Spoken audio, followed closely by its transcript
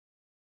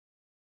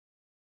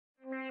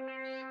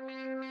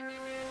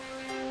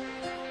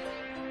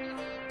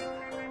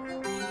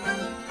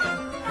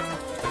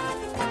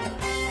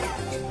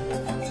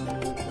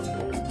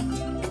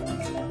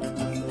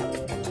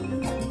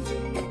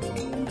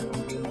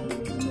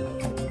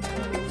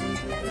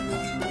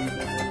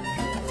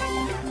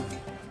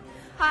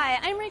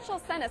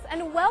Rachel Senes,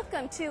 and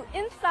welcome to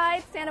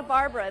Inside Santa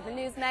Barbara, the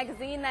news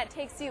magazine that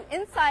takes you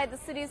inside the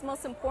city's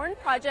most important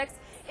projects,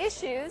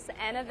 issues,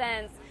 and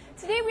events.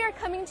 Today we are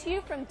coming to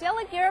you from De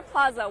La Guerra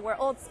Plaza, where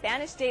Old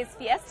Spanish Days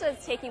Fiesta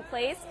is taking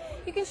place.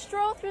 You can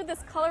stroll through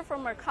this colorful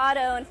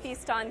mercado and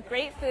feast on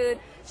great food,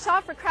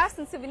 shop for crafts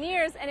and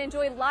souvenirs, and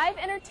enjoy live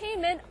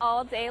entertainment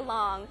all day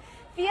long.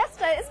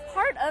 Fiesta is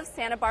part of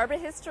Santa Barbara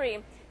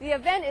history. The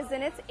event is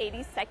in its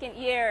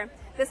 82nd year.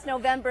 This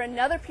November,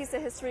 another piece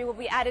of history will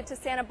be added to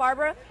Santa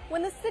Barbara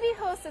when the city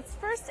hosts its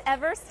first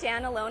ever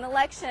standalone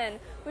election.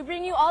 We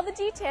bring you all the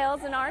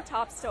details in our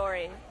top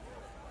story.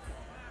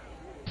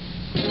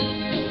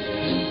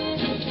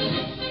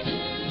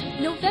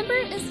 November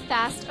is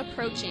fast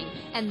approaching,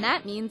 and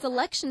that means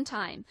election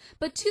time.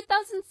 But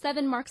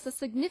 2007 marks a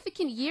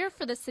significant year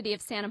for the city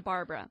of Santa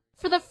Barbara.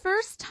 For the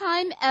first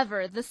time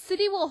ever, the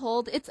city will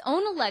hold its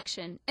own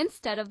election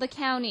instead of the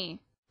county.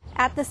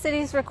 At the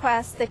city's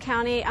request, the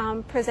county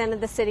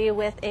presented the city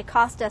with a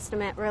cost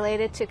estimate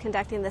related to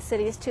conducting the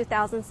city's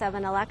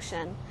 2007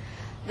 election.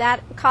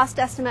 That cost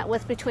estimate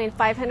was between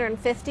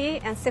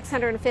 $550,000 and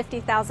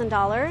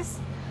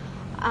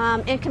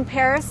 $650,000. In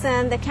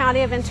comparison, the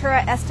County of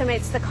Ventura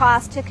estimates the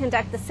cost to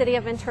conduct the City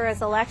of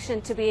Ventura's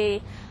election to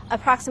be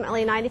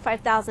approximately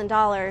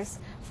 $95,000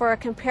 for a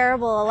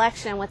comparable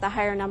election with a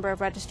higher number of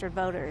registered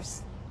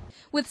voters.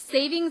 With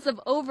savings of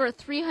over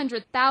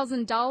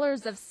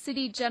 $300,000 of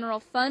city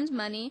general fund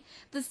money,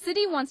 the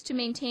city wants to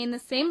maintain the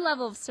same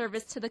level of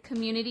service to the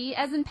community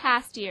as in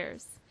past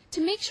years.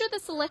 To make sure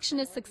this election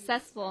is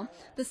successful,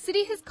 the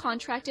city has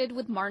contracted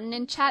with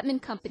Martin & Chapman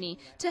Company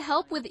to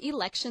help with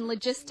election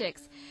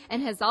logistics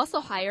and has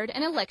also hired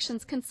an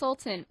elections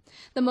consultant.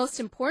 The most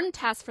important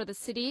task for the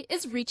city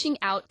is reaching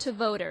out to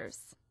voters.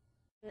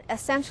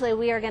 Essentially,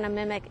 we are going to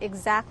mimic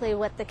exactly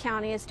what the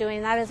county is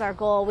doing. That is our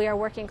goal. We are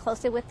working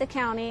closely with the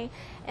county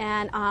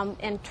and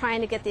trying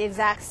to get the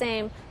exact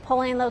same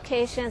polling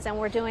locations, and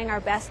we're doing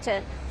our best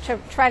to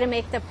try to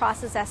make the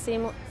process as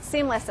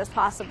seamless as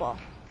possible.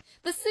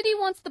 The city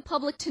wants the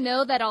public to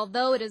know that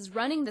although it is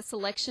running this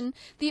election,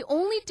 the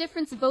only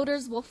difference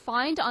voters will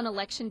find on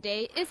election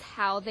day is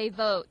how they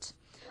vote.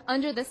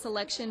 Under this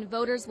election,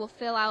 voters will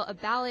fill out a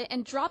ballot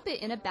and drop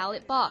it in a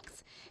ballot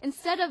box,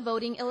 instead of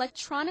voting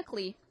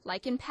electronically,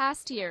 like in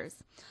past years.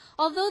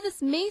 Although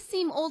this may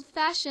seem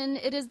old-fashioned,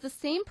 it is the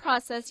same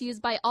process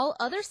used by all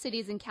other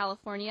cities in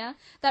California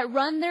that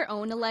run their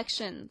own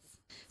elections.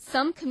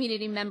 Some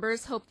community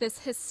members hope this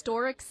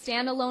historic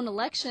standalone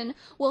election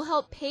will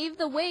help pave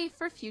the way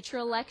for future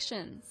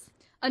elections.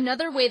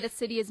 Another way the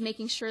city is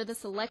making sure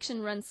this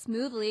election runs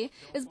smoothly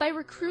is by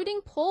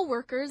recruiting poll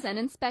workers and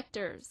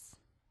inspectors.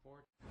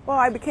 Well,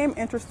 I became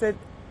interested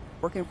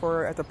working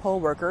as a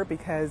poll worker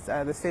because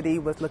the city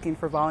was looking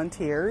for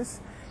volunteers,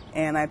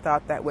 and I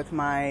thought that with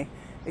my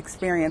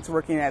experience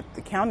working at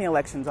the county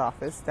elections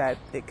office that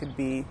it could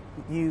be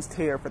used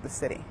here for the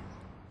city.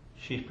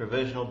 She's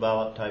provisional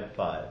ballot type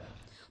 5.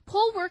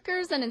 Poll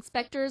workers and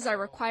inspectors are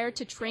required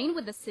to train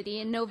with the city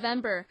in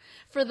November.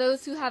 For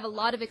those who have a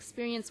lot of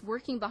experience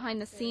working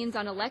behind the scenes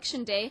on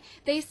election day,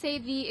 they say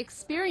the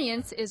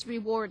experience is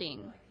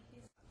rewarding.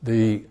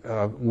 The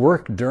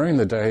work during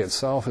the day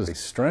itself is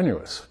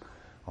strenuous,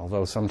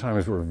 although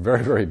sometimes we're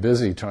very, very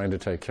busy trying to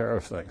take care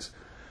of things.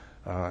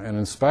 An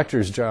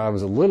inspector's job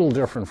is a little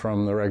different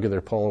from the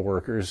regular poll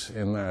workers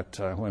in that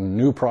when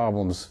new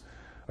problems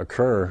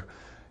occur,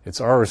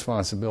 it's our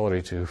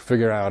responsibility to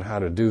figure out how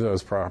to do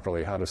those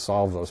properly, how to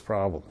solve those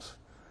problems.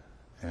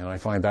 And I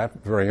find that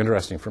very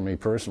interesting for me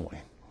personally.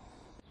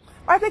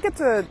 I think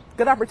it's a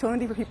good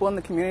opportunity for people in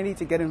the community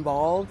to get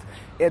involved.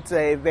 It's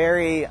a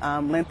very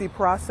lengthy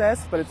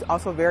process, but it's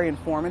also very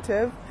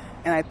informative.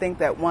 And I think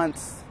that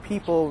once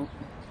people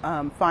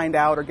find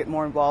out or get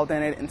more involved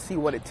in it and see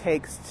what it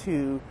takes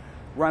to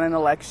run an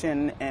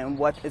election and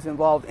what is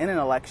involved in an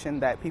election,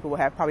 that people will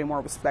have probably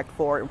more respect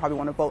for it and probably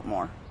want to vote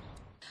more.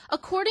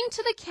 According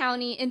to the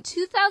county, in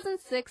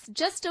 2006,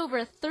 just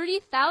over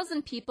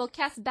 30,000 people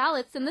cast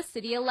ballots in the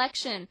city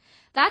election.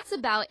 That's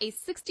about a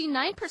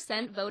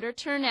 69% voter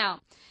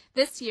turnout.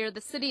 This year,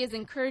 the city is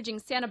encouraging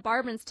Santa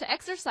Barbans to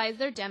exercise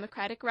their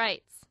democratic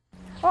rights.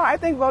 Well, I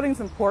think voting is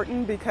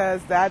important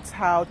because that's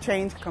how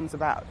change comes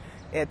about.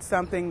 It's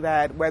something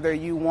that whether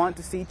you want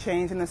to see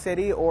change in the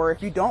city or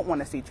if you don't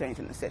want to see change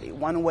in the city,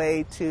 one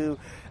way to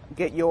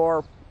get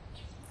your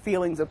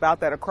feelings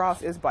about that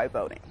across is by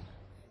voting.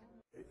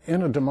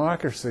 In a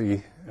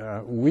democracy,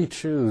 we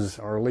choose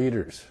our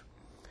leaders,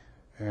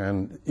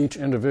 and each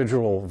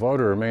individual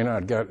voter may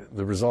not get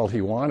the result he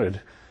wanted,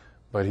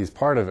 but he's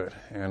part of it.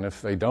 And if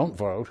they don't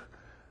vote,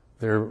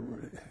 they're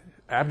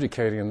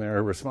abdicating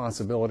their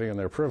responsibility and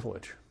their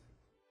privilege.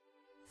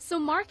 So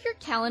mark your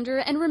calendar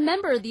and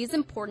remember these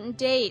important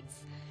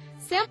dates.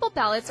 Sample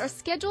ballots are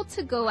scheduled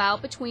to go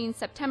out between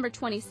September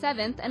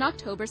 27th and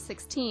October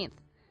 16th.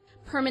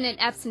 Permanent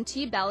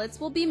absentee ballots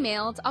will be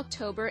mailed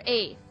October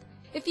 8th.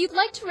 If you'd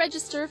like to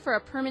register for a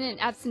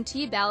permanent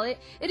absentee ballot,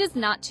 it is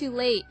not too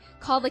late.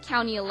 Call the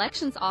county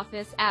elections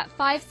office at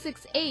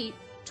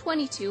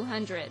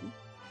 568-2200.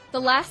 The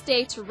last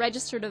day to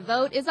register to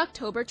vote is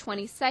October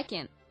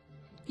 22nd.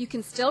 You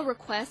can still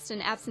request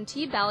an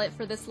absentee ballot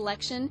for this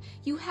election.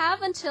 You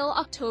have until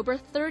October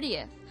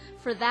 30th.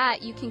 For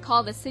that, you can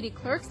call the city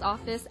clerk's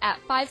office at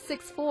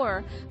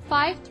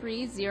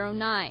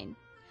 564-5309.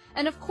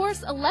 And of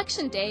course,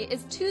 Election Day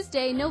is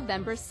Tuesday,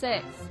 November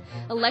 6th.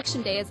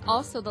 Election Day is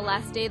also the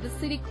last day the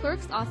city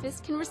clerk's office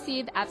can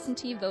receive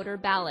absentee voter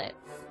ballots.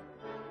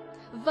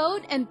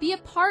 Vote and be a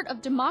part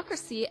of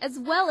democracy as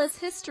well as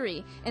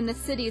history in the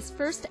city's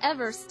first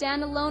ever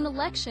standalone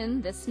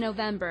election this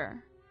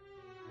November.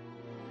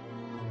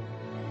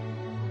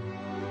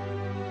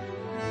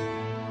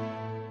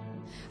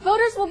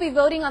 Voters will be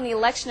voting on the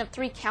election of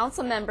 3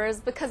 council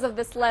members. Because of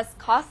this less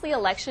costly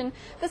election,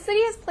 the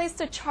city has placed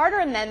a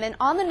charter amendment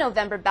on the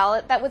November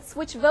ballot that would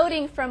switch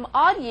voting from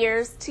odd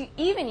years to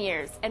even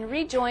years and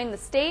rejoin the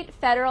state,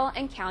 federal,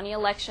 and county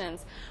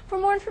elections. For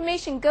more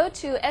information, go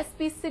to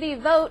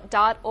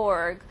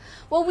sbcityvote.org.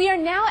 Well, we are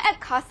now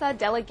at Casa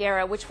de la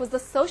Guerra, which was the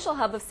social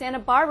hub of Santa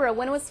Barbara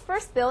when it was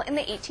first built in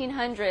the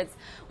 1800s.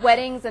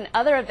 Weddings and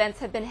other events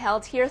have been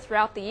held here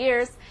throughout the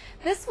years.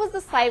 This was the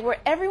site where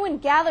everyone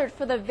gathered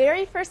for the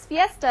very first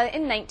fiesta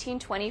in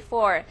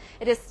 1924.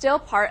 It is still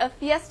part of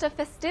fiesta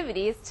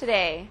festivities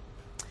today.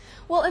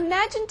 Well,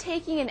 imagine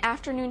taking an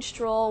afternoon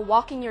stroll,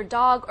 walking your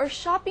dog, or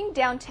shopping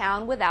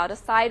downtown without a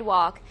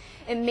sidewalk.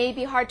 It may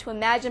be hard to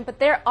imagine, but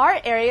there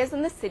are areas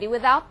in the city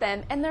without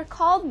them, and they're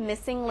called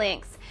missing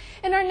links.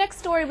 In our next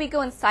story, we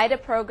go inside a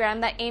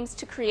program that aims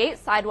to create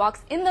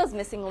sidewalks in those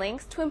missing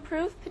links to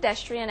improve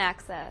pedestrian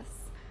access.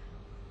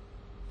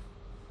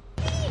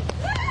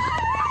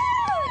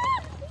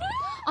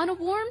 On a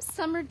warm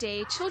summer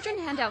day, children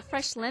hand out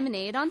fresh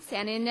lemonade on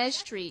Santa Ynez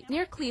Street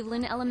near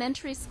Cleveland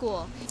Elementary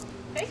School.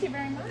 Thank you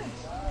very much.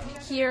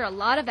 Here, a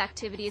lot of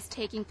activities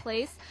taking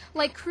place,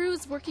 like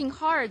crews working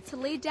hard to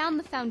lay down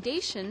the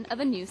foundation of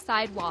a new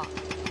sidewalk.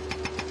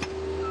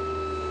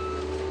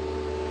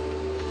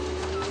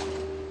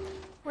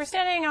 We're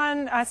standing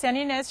on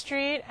Santa Ynez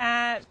Street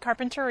at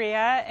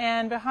Carpinteria,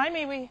 and behind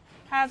me we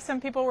have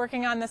some people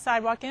working on the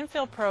sidewalk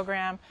infill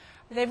program.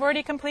 They've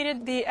already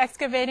completed the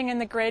excavating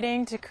and the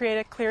grading to create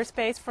a clear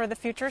space for the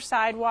future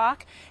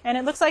sidewalk, and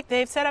it looks like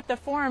they've set up the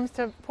forms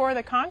to pour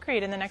the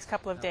concrete in the next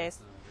couple of days.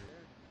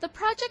 The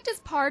project is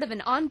part of an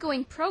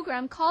ongoing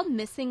program called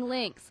Missing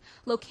Links,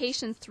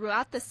 locations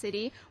throughout the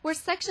city where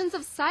sections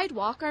of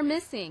sidewalk are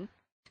missing.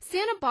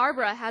 Santa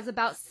Barbara has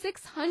about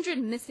 600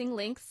 missing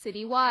links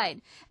citywide.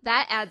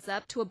 That adds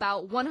up to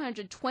about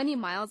 120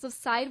 miles of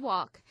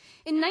sidewalk.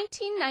 In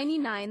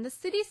 1999, the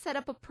city set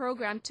up a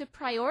program to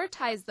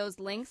prioritize those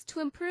links to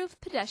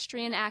improve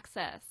pedestrian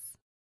access.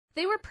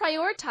 They were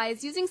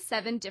prioritized using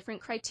 7 different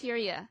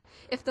criteria.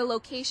 If the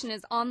location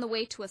is on the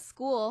way to a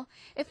school,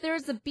 if there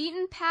is a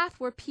beaten path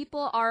where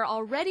people are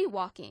already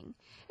walking,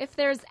 if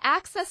there is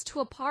access to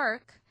a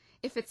park,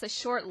 if it's a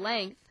short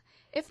length,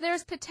 if there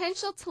is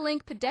potential to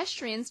link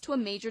pedestrians to a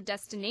major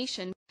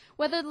destination,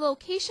 whether the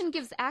location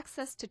gives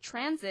access to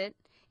transit,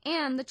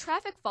 and the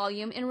traffic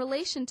volume in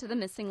relation to the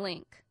missing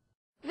link.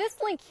 This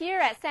link here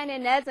at Santa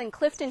Ynez and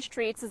Clifton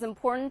Streets is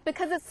important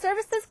because it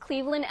services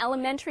Cleveland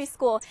Elementary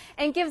School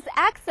and gives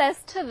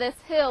access to this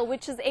hill,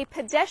 which is a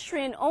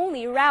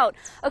pedestrian-only route.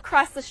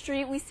 Across the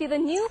street, we see the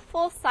new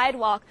full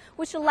sidewalk,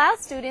 which allows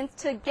students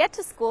to get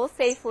to school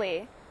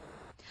safely.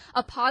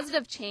 A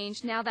positive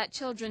change now that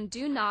children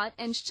do not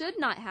and should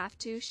not have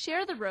to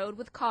share the road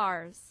with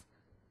cars.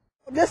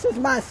 This is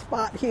my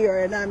spot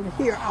here, and I'm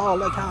here all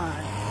the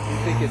time. You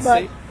think it's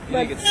safe? You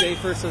think it's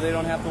safer so they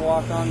don't have to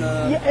walk on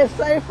the... Yeah, it's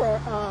safer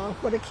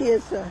for the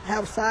kids to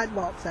have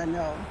sidewalks, I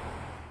know.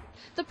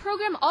 The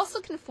program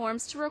also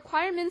conforms to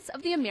requirements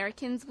of the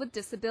Americans with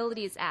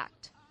Disabilities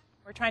Act.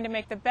 We're trying to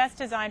make the best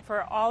design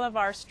for all of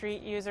our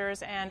street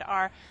users and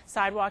our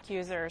sidewalk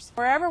users.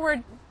 Wherever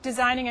we're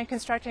designing and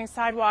constructing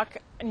sidewalk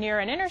near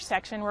an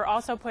intersection, we're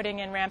also putting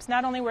in ramps,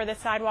 not only where the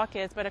sidewalk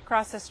is, but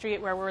across the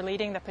street where we're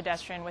leading the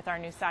pedestrian with our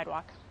new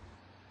sidewalk.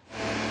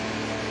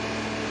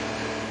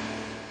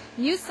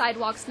 New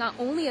sidewalks not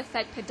only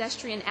affect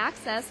pedestrian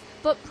access,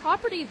 but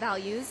property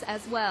values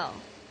as well.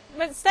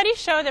 But studies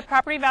show that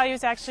property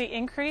values actually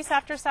increase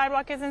after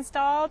sidewalk is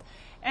installed.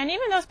 And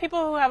even those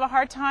people who have a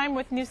hard time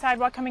with new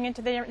sidewalk coming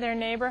into their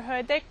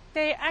neighborhood,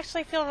 they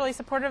actually feel really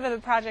supportive of the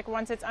project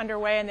once it's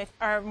underway and they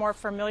are more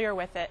familiar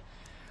with it.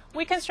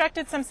 We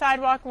constructed some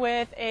sidewalk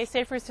with a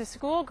Safe Routes to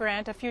School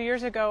grant a few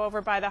years ago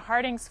over by the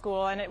Harding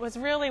School, and it was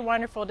really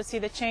wonderful to see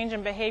the change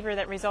in behavior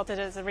that resulted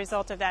as a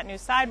result of that new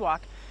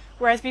sidewalk.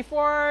 Whereas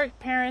before,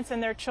 parents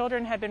and their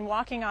children had been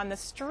walking on the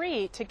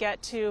street to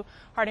get to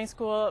Harding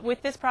School,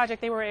 with this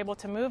project they were able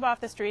to move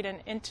off the street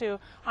and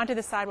onto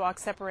the sidewalk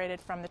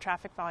separated from the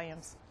traffic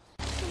volumes.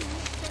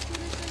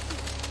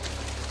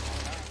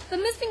 The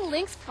Missing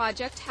Links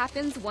project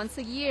happens once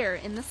a year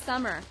in the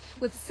summer.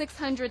 With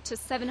 600 to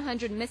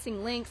 700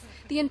 missing links,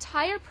 the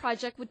entire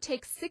project would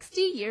take 60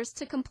 years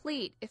to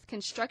complete if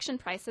construction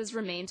prices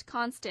remained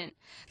constant.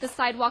 The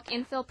sidewalk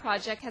infill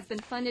project has been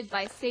funded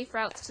by Safe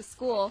Routes to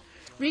School,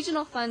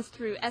 regional funds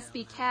through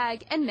SB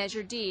CAG, and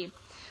Measure D.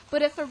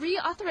 But if a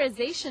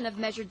reauthorization of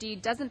Measure D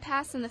doesn't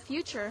pass in the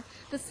future,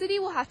 the city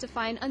will have to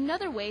find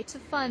another way to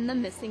fund the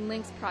Missing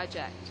Links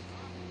project.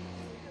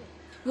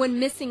 When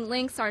missing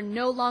links are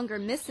no longer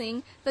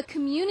missing, the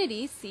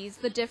community sees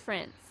the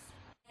difference.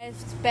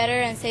 It's better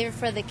and safer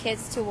for the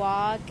kids to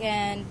walk,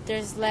 and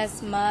there's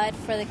less mud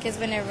for the kids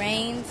when it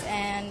rains,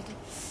 and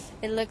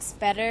it looks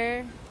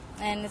better,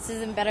 and this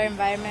is a better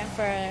environment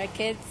for our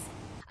kids.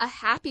 A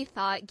happy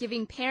thought,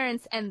 giving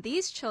parents and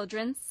these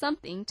children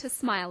something to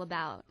smile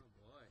about.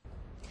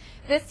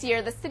 This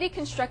year, the city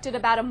constructed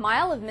about a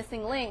mile of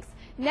missing links.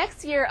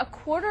 Next year, a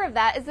quarter of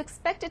that is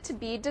expected to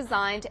be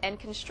designed and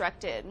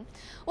constructed.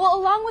 Well,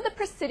 along with the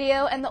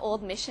Presidio and the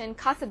Old Mission,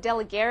 Casa de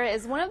la Guerra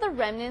is one of the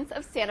remnants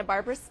of Santa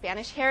Barbara's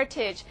Spanish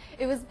heritage.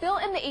 It was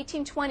built in the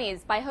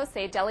 1820s by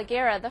Jose de la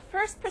Guerra, the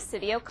first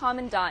Presidio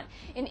commandant.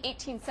 In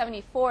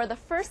 1874, the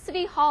first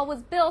city hall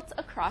was built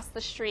across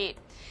the street.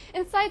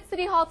 Inside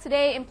City Hall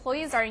today,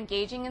 employees are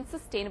engaging in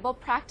sustainable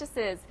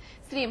practices.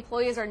 City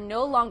employees are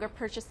no longer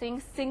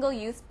purchasing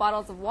single-use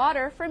bottles of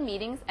water for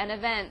meetings and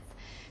events.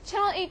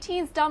 Channel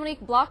 18's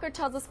Dominique Blocker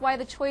tells us why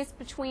the choice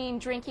between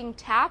drinking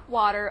tap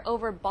water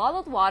over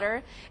bottled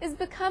water is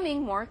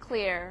becoming more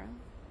clear.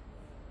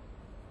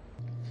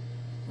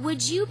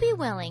 Would you be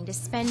willing to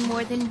spend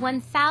more than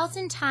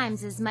 1,000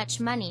 times as much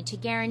money to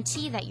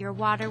guarantee that your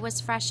water was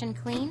fresh and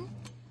clean?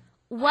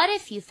 What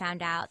if you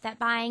found out that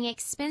buying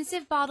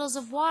expensive bottles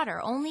of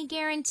water only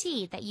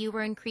guaranteed that you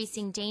were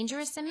increasing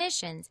dangerous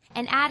emissions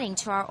and adding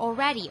to our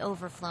already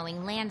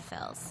overflowing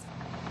landfills?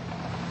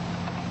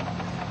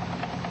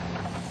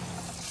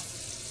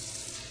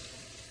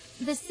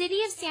 The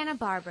city of Santa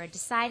Barbara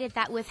decided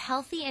that with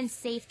healthy and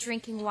safe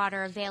drinking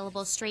water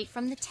available straight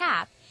from the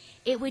tap,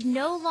 it would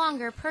no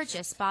longer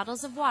purchase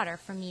bottles of water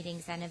for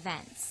meetings and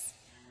events.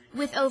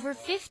 With over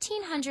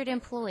 1,500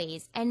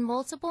 employees and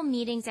multiple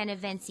meetings and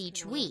events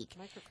each week,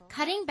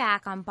 cutting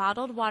back on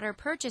bottled water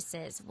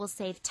purchases will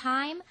save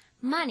time,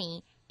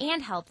 money,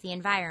 and help the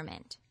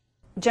environment.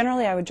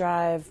 Generally, I would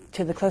drive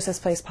to the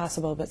closest place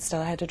possible, but still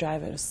I had to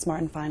drive at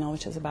Smart and Final,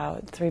 which is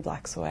about 3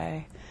 blocks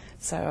away.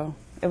 So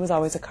it was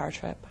always a car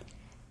trip.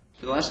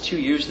 For the last 2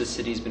 years, the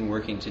city's been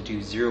working to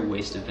do zero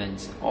waste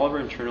events. All of our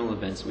internal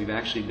events, we've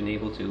actually been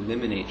able to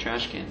eliminate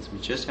trash cans. We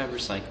just have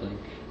recycling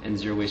and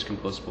zero waste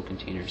compostable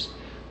containers.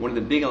 One of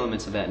the big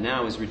elements of that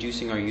now is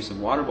reducing our use of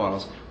water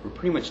bottles. We're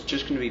pretty much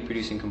just going to be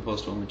producing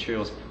compostable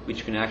materials, which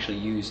you can actually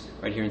use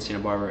right here in Santa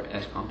Barbara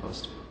as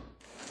compost.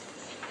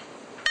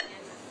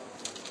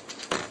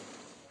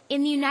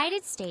 In the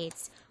United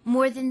States,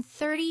 more than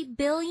 30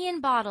 billion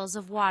bottles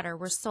of water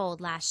were sold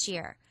last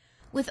year.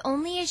 With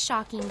only a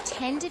shocking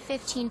 10 to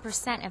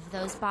 15% of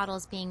those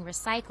bottles being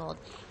recycled,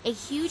 a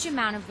huge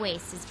amount of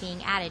waste is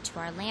being added to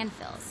our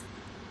landfills.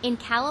 In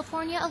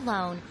California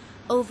alone,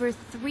 over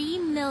 3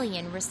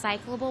 million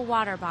recyclable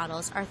water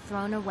bottles are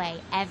thrown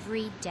away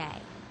every day.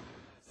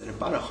 And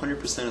about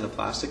 100% of the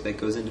plastic that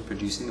goes into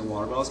producing the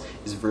water bottles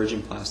is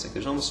virgin plastic.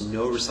 There's almost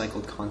no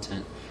recycled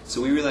content.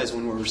 So we realize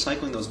when we're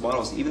recycling those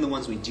bottles, even the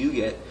ones we do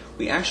get,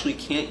 we actually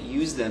can't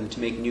use them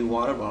to make new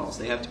water bottles.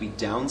 They have to be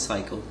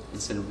downcycled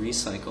instead of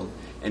recycled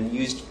and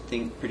used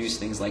to produce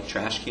things like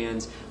trash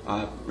cans,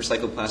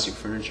 recycled plastic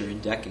furniture,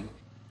 and decking.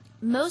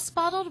 Most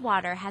bottled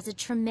water has a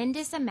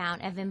tremendous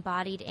amount of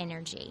embodied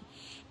energy.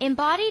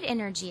 Embodied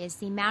energy is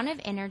the amount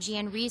of energy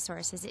and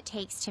resources it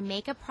takes to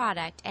make a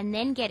product and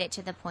then get it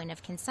to the point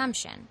of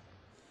consumption.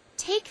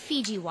 Take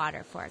Fiji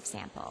water, for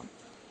example.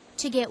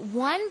 To get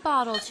 1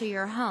 bottle to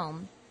your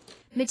home,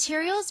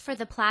 materials for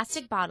the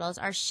plastic bottles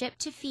are shipped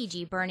to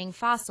Fiji burning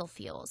fossil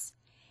fuels.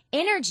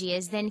 Energy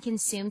is then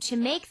consumed to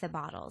make the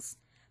bottles.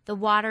 The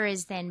water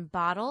is then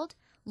bottled,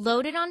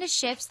 loaded onto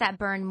ships that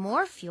burn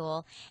more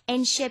fuel,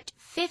 and shipped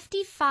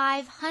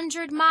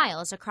 5,500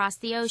 miles across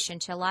the ocean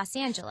to Los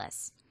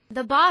Angeles.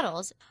 The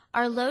bottles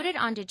are loaded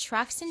onto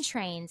trucks and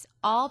trains,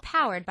 all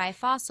powered by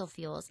fossil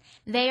fuels.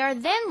 They are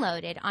then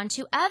loaded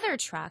onto other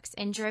trucks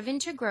and driven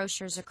to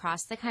grocers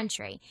across the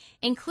country,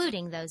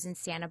 including those in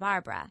Santa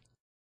Barbara.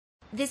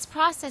 This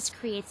process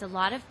creates a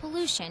lot of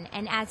pollution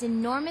and adds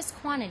enormous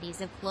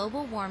quantities of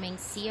global warming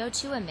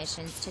CO2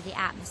 emissions to the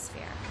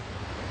atmosphere.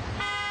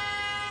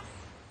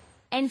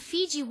 And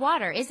Fiji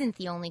water isn't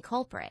the only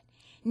culprit.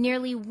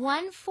 Nearly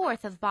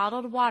 1/4 of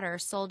bottled water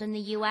sold in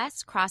the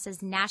U.S.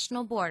 crosses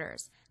national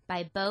borders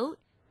by boat,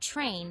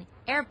 train,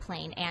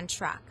 airplane, and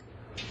truck.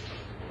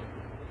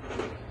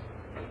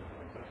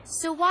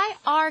 So why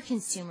are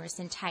consumers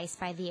enticed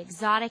by the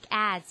exotic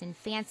ads and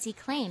fancy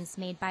claims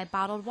made by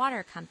bottled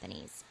water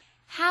companies?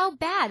 How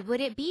bad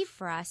would it be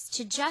for us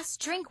to just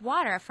drink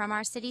water from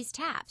our city's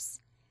taps?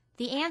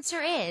 The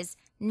answer is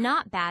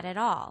not bad at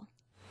all.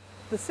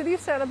 The City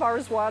of Santa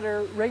Barbara's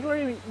water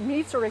regularly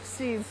meets or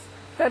exceeds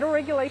federal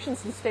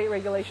regulations and state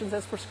regulations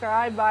as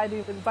prescribed by the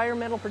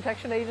Environmental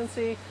Protection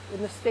Agency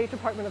and the State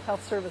Department of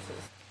Health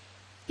Services.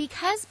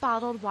 Because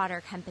bottled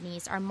water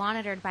companies are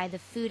monitored by the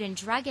Food and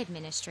Drug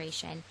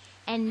Administration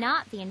and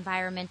not the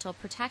Environmental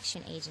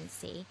Protection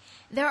Agency,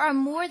 there are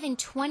more than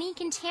 20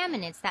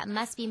 contaminants that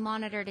must be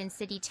monitored in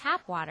city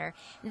tap water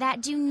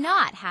that do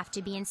not have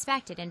to be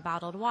inspected in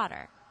bottled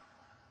water.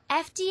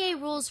 FDA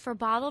rules for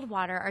bottled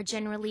water are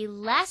generally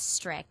less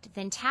strict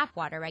than tap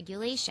water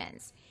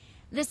regulations.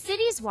 The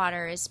city's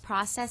water is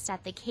processed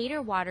at the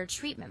Cater Water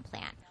Treatment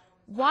Plant.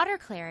 Water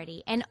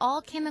clarity and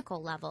all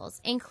chemical levels,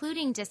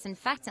 including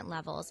disinfectant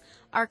levels,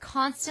 are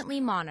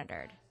constantly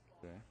monitored.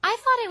 I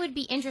thought it would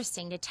be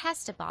interesting to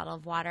test a bottle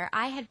of water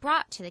I had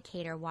brought to the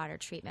Cater Water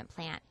Treatment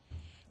Plant.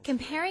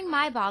 Comparing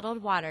my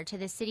bottled water to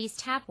the city's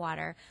tap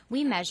water,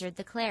 we measured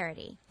the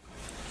clarity.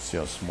 See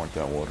how smart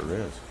that water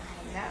is.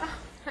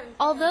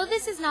 Although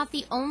this is not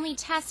the only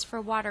test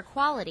for water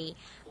quality,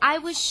 I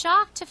was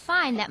shocked to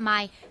find that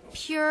my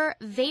pure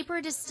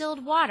vapor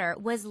distilled water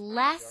was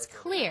less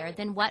clear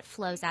than what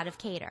flows out of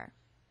Cater.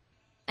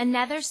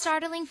 Another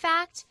startling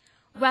fact,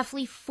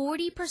 roughly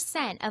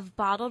 40% of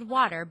bottled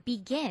water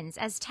begins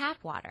as tap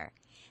water.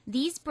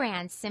 These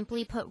brands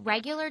simply put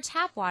regular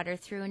tap water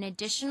through an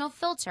additional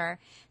filter,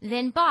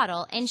 then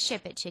bottle and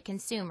ship it to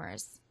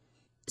consumers.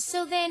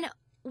 So then,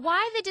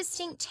 why the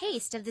distinct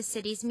taste of the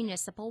city's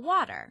municipal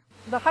water?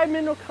 The high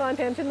mineral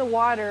content in the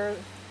water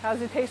has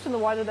a taste in the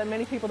water that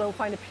many people don't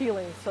find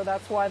appealing, so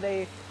that's why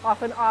they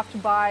often opt to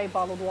buy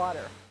bottled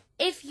water.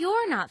 If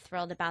you're not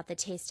thrilled about the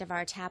taste of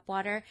our tap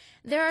water,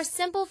 there are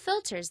simple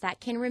filters that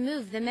can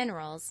remove the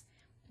minerals.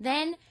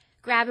 Then,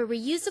 grab a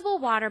reusable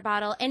water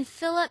bottle and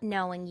fill up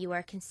knowing you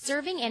are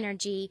conserving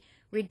energy,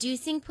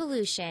 reducing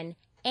pollution,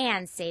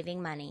 and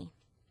saving money.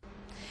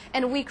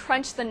 And we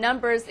crunched the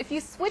numbers. If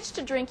you switch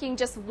to drinking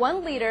just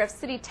 1 liter of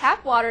city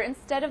tap water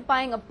instead of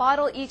buying a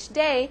bottle each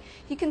day,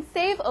 you can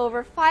save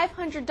over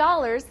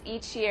 $500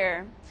 each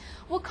year.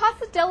 Well,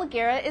 Casa de la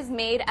Guerra is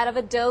made out of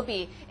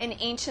adobe, an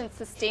ancient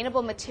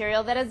sustainable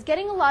material that is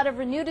getting a lot of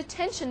renewed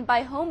attention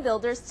by home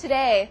builders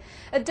today.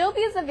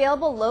 Adobe is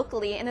available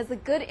locally and is a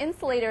good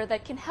insulator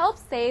that can help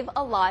save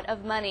a lot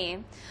of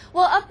money.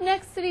 Well, up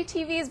next, City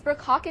TV's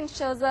Brooke Hawkins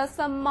shows us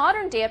a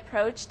modern-day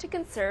approach to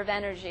conserve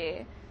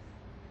energy.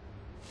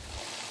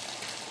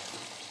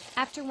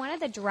 After one of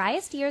the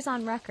driest years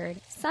on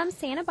record, some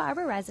Santa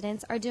Barbara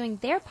residents are doing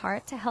their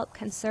part to help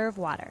conserve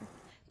water.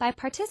 By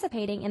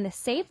participating in the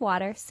Save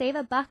Water, Save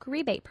a Buck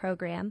rebate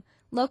program,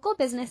 local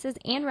businesses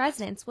and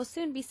residents will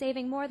soon be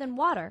saving more than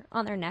water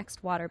on their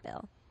next water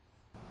bill.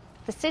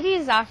 The city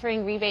is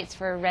offering rebates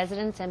for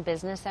residents and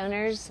business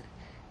owners.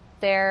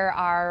 There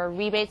are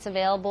rebates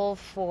available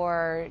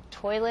for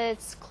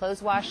toilets,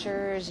 clothes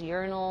washers,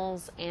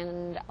 urinals,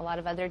 and a lot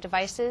of other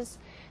devices.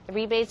 The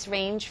rebates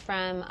range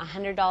from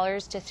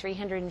 $100 to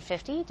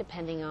 $350,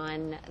 depending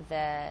on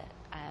the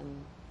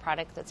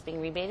product that's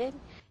being rebated.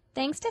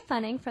 Thanks to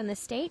funding from the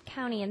state,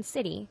 county, and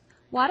city,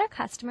 water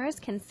customers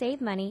can save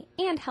money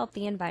and help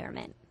the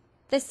environment.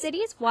 The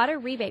city's water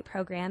rebate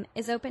program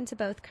is open to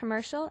both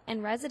commercial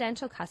and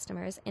residential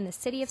customers in the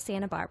city of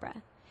Santa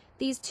Barbara.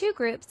 These two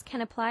groups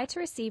can apply to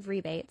receive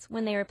rebates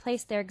when they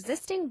replace their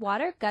existing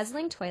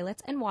water-guzzling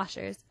toilets and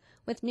washers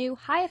with new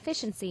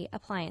high-efficiency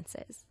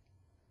appliances.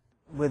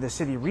 With the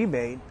city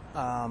rebate,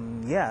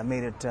 it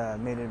made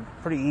it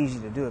pretty easy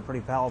to do it,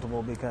 pretty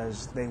palatable,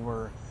 because they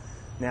were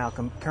now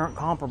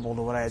comparable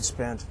to what I had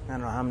spent, I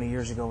don't know how many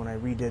years ago when I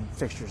redid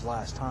fixtures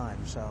last time.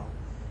 So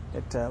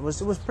it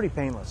was pretty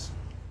painless.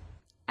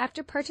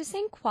 After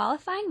purchasing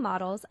qualifying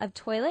models of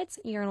toilets,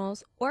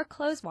 urinals, or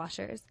clothes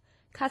washers,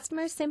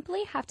 customers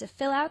simply have to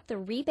fill out the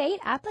rebate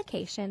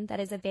application that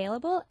is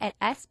available at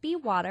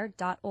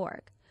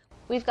sbwater.org.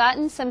 We've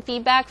gotten some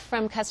feedback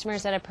from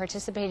customers that have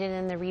participated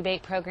in the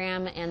rebate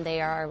program, and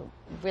they are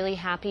really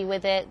happy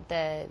with it.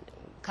 The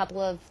couple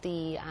of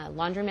the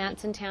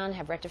laundromats in town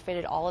have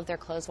retrofitted all of their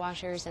clothes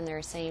washers, and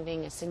they're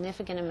saving a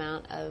significant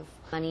amount of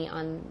money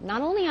on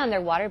not only on their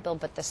water bill,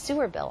 but the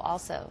sewer bill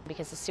also,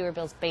 because the sewer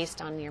bill is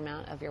based on the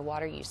amount of your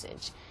water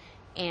usage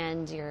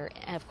and your,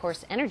 of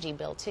course, energy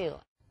bill too.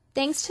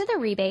 Thanks to the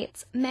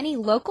rebates, many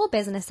local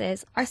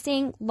businesses are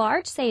seeing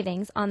large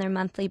savings on their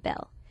monthly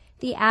bill.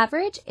 The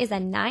average is a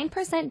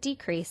 9%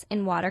 decrease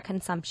in water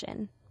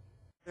consumption.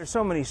 There's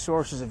so many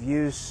sources of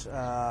use.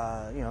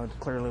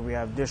 Clearly we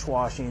have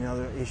dishwashing and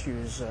other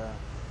issues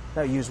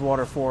that we use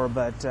water for,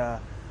 but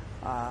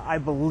I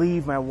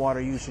believe my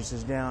water usage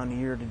is down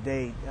year to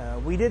date.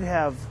 We did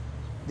have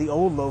the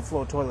old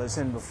low-flow toilets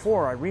in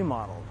before I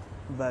remodeled,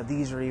 but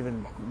these are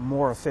even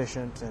more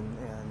efficient,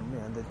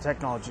 and the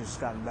technology has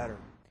gotten better.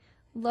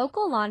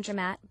 Local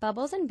laundromat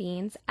Bubbles and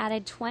Beans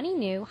added 20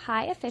 new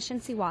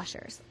high-efficiency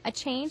washers, a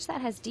change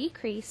that has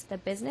decreased the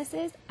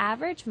business's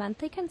average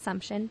monthly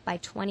consumption by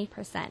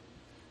 20%,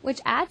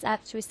 which adds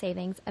up to a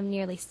savings of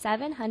nearly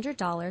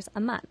 $700 a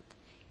month,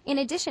 in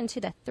addition to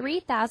the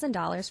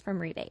 $3,000 from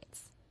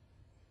rebates.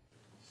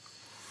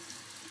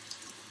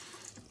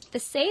 The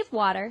Save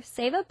Water,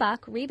 Save a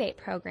Buck rebate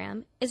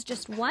program is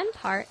just one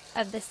part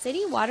of the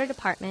City Water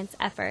Department's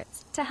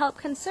efforts to help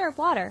conserve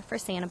water for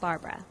Santa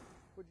Barbara.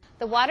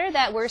 The water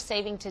that we're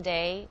saving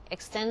today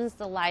extends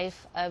the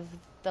life of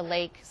the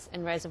lakes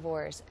and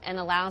reservoirs and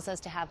allows us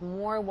to have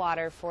more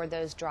water for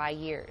those dry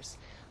years,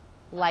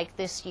 like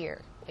this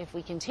year. If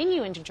we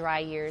continue into dry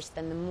years,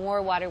 then the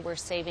more water we're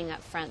saving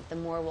up front, the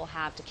more we'll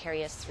have to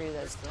carry us through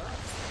those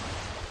floods.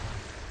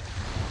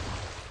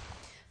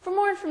 For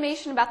more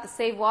information about the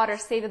Save Water,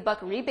 Save a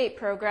Buck rebate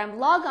program,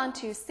 log on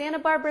to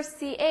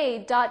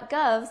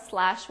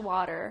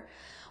santabarbaraca.gov/water.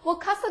 Well,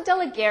 Casa de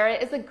la Guerra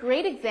is a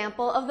great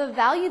example of the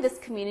value this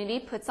community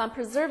puts on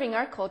preserving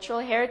our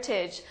cultural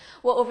heritage.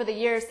 Well, over the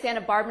years,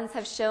 Santa Barbans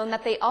have shown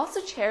that they also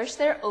cherish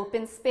their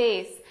open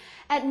space.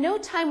 At no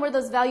time were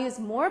those values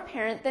more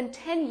apparent than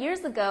 10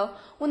 years ago,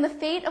 when the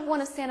fate of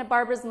one of Santa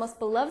Barbara's most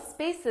beloved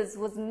spaces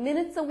was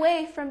minutes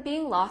away from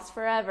being lost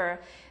forever.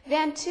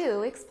 Van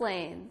Tu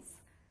explains.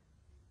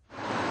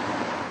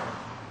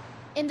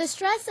 In the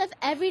stress of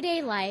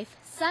everyday life,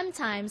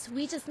 sometimes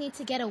we just need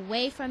to get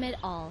away from it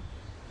all.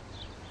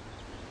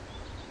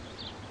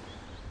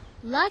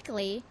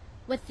 Luckily,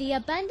 with the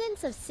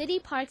abundance of city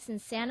parks in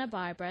Santa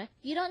Barbara,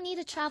 you don't need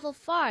to travel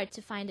far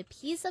to find a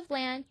piece of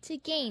land to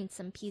gain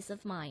some peace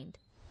of mind.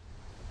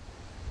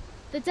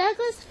 The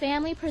Douglas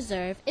Family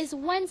Preserve is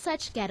one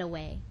such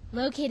getaway.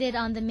 Located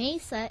on the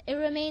mesa, it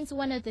remains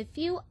one of the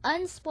few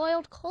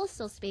unspoiled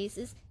coastal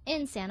spaces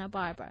in Santa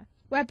Barbara,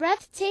 where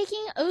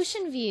breathtaking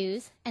ocean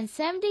views and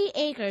 70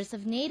 acres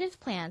of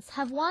native plants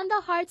have won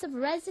the hearts of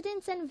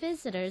residents and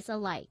visitors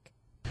alike.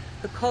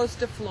 The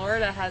coast of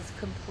Florida has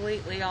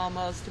completely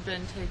almost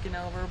been taken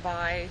over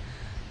by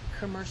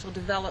commercial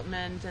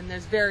development, and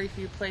there's very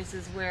few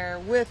places where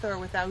with or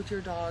without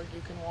your dog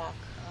you can walk.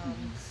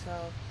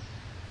 So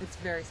it's a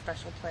very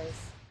special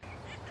place.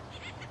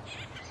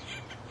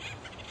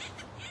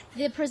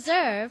 The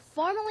preserve,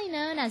 formerly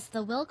known as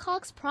the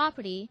Wilcox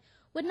property,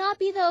 would not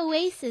be the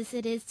oasis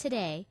it is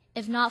today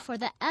if not for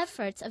the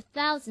efforts of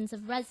thousands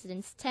of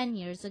residents 10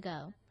 years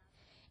ago.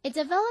 A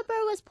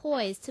developer was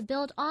poised to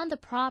build on the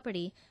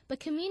property, but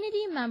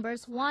community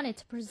members wanted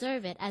to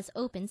preserve it as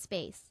open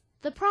space.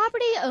 The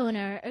property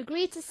owner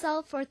agreed to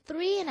sell for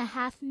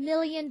 $3.5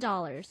 million.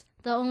 The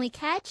only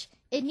catch?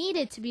 It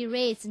needed to be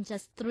raised in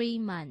just 3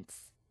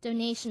 months.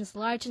 Donations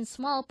large and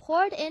small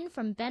poured in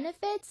from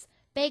benefits,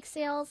 bake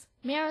sales,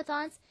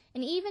 marathons,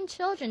 and even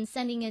children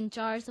sending in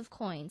jars of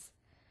coins.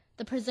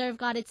 The preserve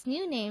got its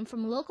new name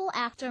from local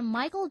actor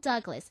Michael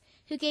Douglas,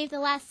 who gave the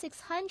last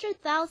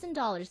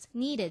 $600,000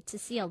 needed to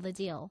seal the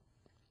deal.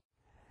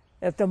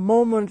 At the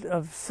moment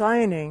of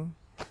signing,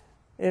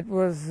 it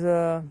was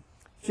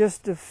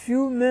just a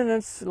few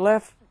minutes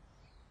left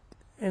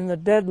in the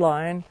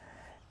deadline,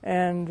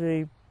 and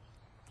the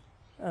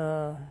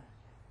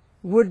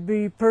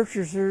would-be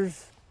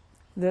purchasers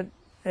that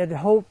had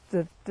hoped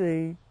that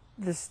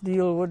this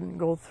deal wouldn't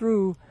go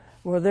through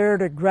were there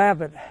to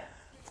grab it.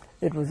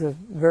 It was a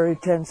very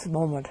tense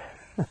moment.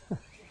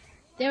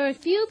 There were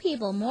few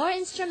people more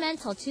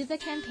instrumental to the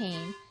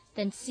campaign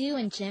than Sue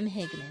and Jim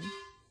Higman.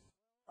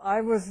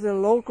 I was the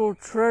local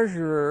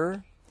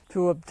treasurer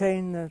to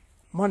obtain the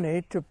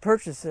money to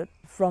purchase it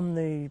from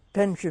the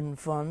pension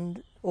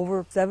fund.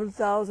 Over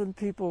 7,000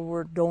 people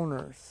were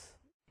donors.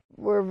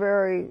 We're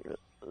very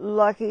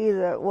lucky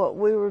that what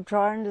we were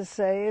trying to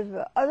save,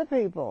 other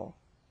people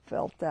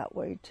felt that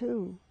way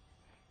too.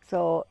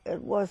 So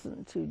it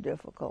wasn't too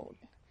difficult.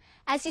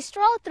 As you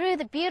stroll through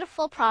the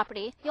beautiful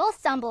property, you'll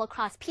stumble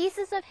across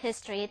pieces of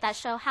history that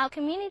show how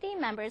community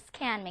members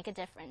can make a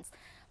difference.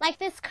 Like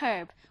this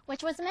curb,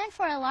 which was meant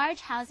for a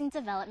large housing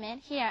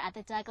development here at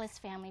the Douglas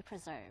Family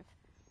Preserve.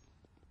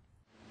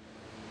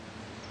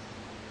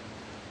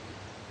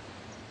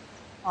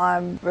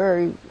 I'm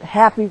very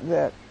happy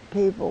that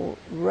people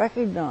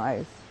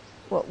recognize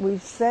what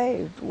we've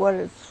saved, what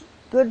it's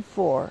good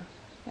for,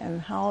 and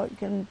how it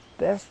can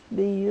best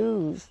be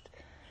used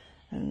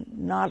and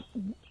not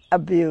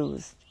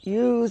abused.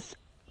 Used,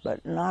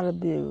 but not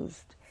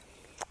abused.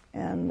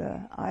 And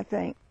I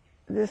think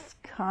this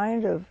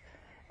kind of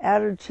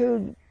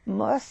attitude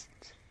must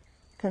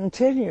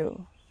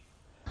continue.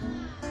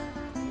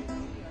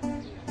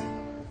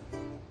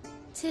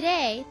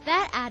 Today,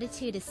 that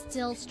attitude is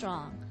still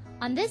strong.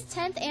 On this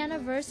 10th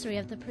anniversary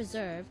of the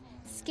preserve,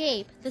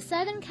 Scape, the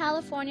Southern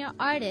California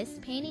artist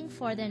painting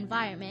for the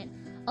environment,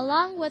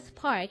 along with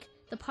Park,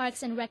 the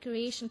Parks and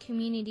Recreation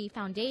Community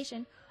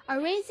Foundation, are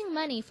raising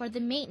money for the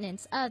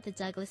maintenance of the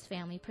Douglas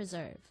Family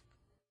Preserve.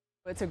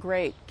 It's a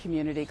great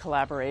community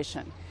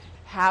collaboration.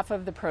 Half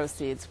of the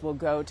proceeds will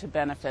go to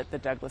benefit the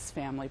Douglas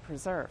Family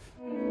Preserve.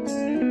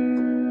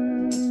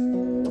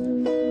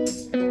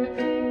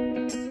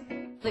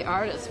 The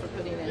artists were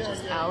putting in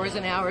just hours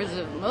and hours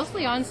of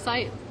mostly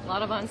on-site, a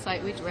lot of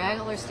on-site. We drag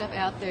all our stuff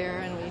out there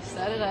and we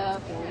set it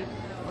up and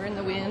we're in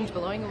the wind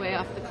blowing away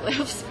off the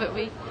cliffs, but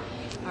we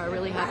are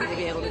really happy to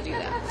be able to do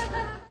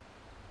that.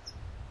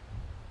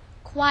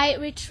 Quiet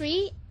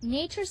retreat,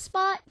 nature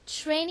spot,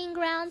 training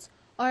grounds,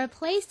 or a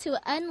place to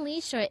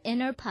unleash your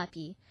inner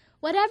puppy.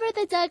 Whatever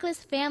the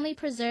Douglas Family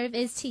Preserve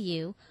is to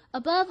you,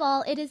 above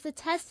all, it is a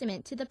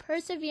testament to the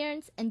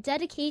perseverance and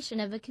dedication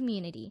of a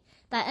community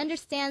that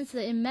understands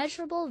the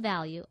immeasurable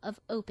value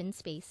of open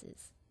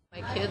spaces.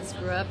 My kids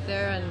grew up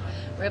there and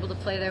were able to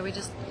play there. We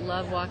just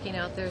love walking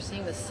out there,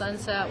 seeing the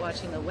sunset,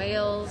 watching the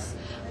whales,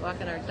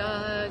 walking our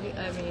dog,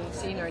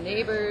 seeing our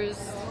neighbors,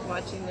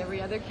 watching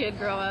every other kid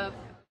grow up.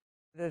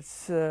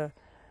 It's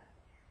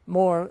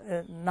more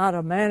not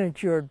a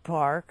manicured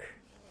park,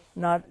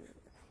 not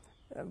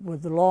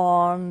with the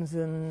lawns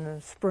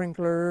and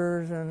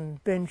sprinklers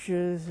and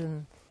benches,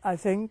 and I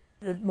think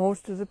that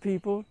most of the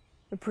people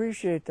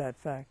appreciate that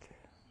fact.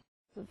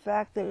 The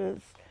fact that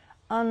it's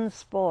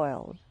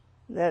unspoiled,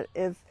 that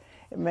it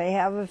may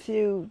have a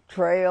few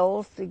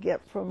trails to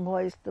get from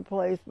place to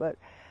place, but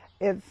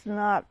it's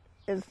not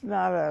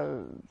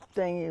a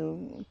thing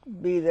you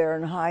be there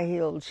in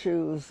high-heeled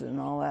shoes and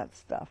all that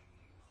stuff.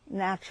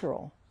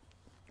 Natural.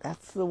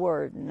 That's the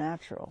word,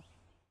 natural.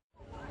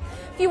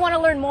 If you want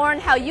to learn more on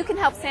how you can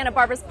help Santa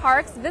Barbara's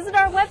parks, visit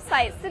our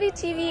website,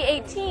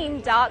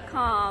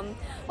 citytv18.com.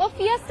 Well,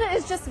 Fiesta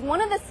is just one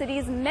of the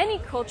city's many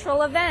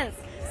cultural events.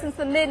 Since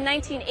the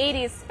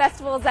mid-1980s,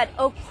 festivals at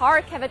Oak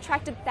Park have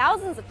attracted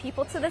thousands of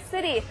people to the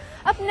city.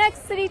 Up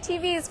next, City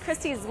TV's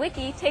Christy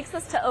Zwicky takes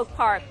us to Oak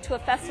Park, to a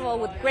festival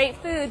with great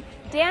food,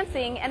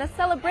 dancing, and a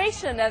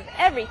celebration of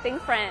everything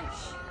French.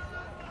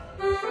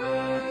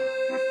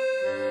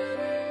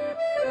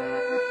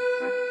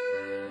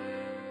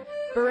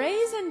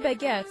 Berets and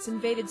baguettes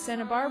invaded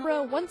Santa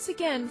Barbara once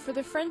again for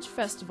the French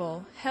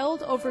Festival,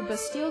 held over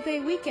Bastille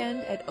Day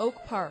weekend at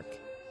Oak Park.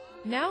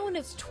 Now in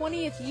its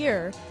 20th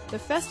year, the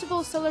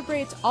festival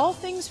celebrates all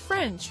things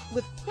French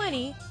with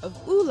plenty of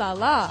ooh la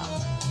la.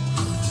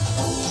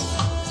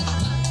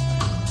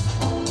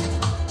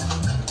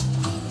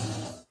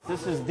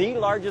 This is the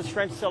largest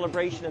French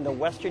celebration in the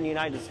western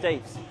United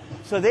States.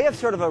 So they have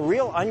sort of a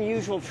real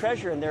unusual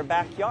treasure in their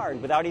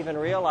backyard without even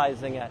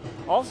realizing it.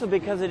 Also,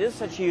 because it is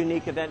such a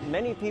unique event,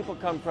 many people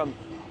come from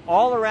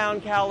all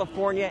around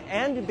California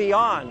and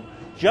beyond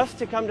just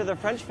to come to the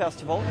French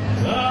Festival.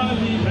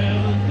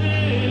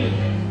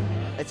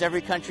 It's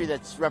every country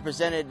that's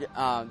represented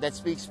that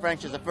speaks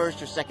French as a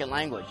first or second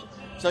language.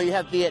 So you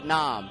have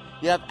Vietnam,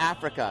 you have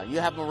Africa, you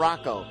have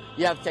Morocco,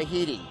 you have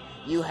Tahiti,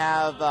 you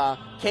have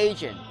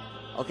Cajun,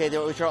 okay,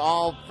 which are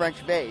all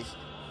French-based.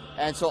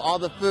 And so all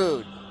the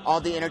food,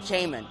 all the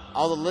entertainment,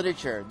 all the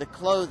literature, the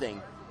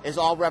clothing is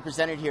all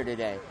represented here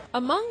today.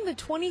 Among the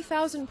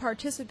 20,000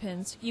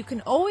 participants, you can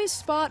always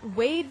spot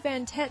Wade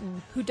Van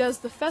Tetten, who does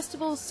the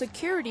festival's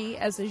security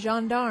as a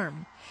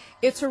gendarme.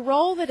 It's a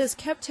role that has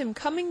kept him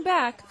coming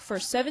back for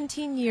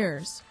 17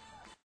 years.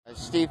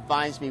 Steve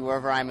finds me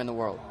wherever I'm in the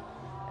world.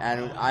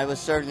 And I was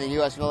served in the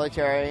U.S.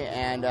 military,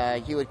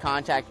 and he would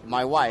contact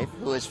my wife,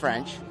 who is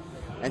French,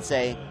 and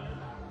say,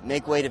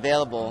 make Wade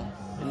available,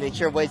 and make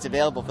sure Wade's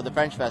available for the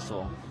French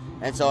Festival.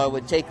 And so I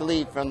would take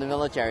leave from the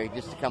military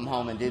just to come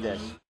home and do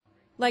this.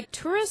 Like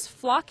tourists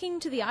flocking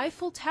to the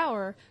Eiffel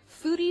Tower,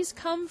 foodies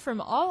come from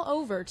all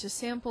over to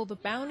sample the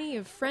bounty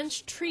of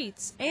French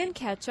treats and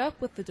catch up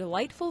with the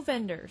delightful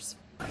vendors.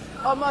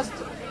 Almost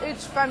each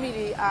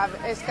family have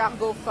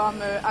escargot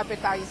from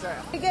appetizer.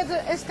 We get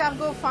the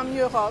escargot from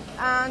Europe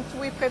and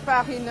we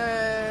prepare in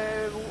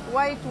a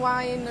white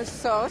wine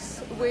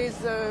sauce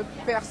with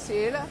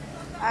persil,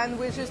 and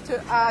we just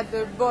add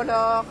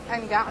bolor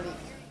and garlic.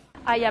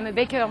 I am a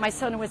baker. My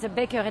son was a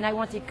baker and I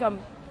wanted to come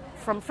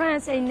from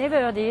France and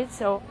never did,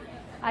 so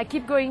I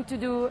keep going to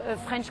do a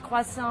French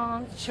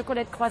croissant,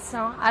 chocolate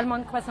croissant,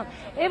 almond croissant,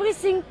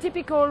 everything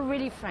typical,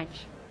 really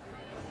French.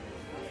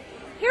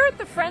 Here at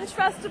the French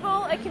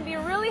Festival, it can be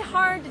really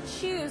hard to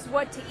choose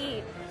what to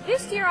eat.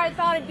 This year I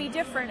thought it'd be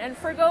different and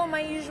forgo my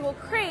usual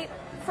crate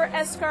for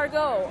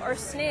escargot or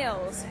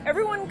snails.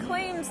 Everyone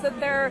claims that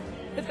they're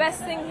the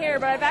best thing here,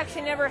 but I've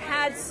actually never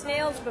had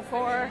snails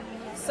before,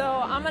 so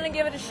I'm gonna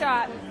give it a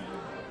shot.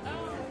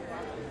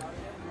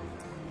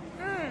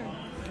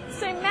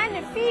 C'est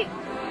magnifique!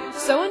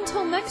 So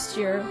until next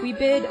year, we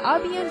bid a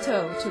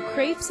bientôt to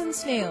crepes and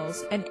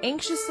snails and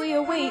anxiously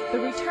await the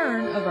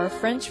return of our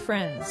French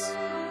friends.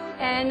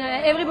 And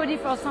everybody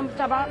from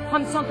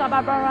Santa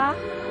Barbara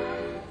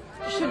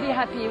should be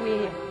happy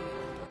we're here.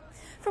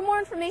 For more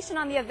information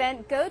on the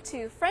event, go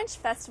to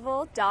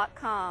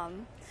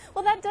FrenchFestival.com.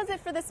 Well, that does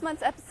it for this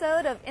month's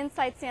episode of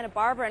Inside Santa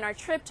Barbara and our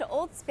trip to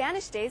Old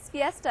Spanish Days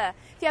Fiesta.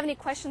 If you have any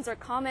questions or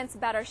comments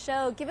about our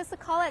show, give us a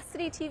call at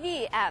City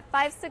TV at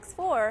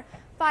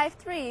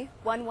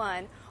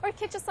 564-5311 or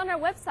catch us on our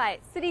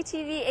website,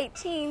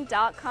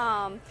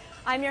 citytv18.com.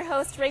 I'm your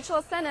host, Rachel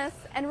Asenas,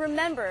 and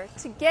remember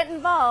to get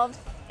involved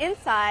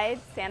inside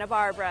Santa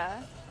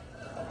Barbara.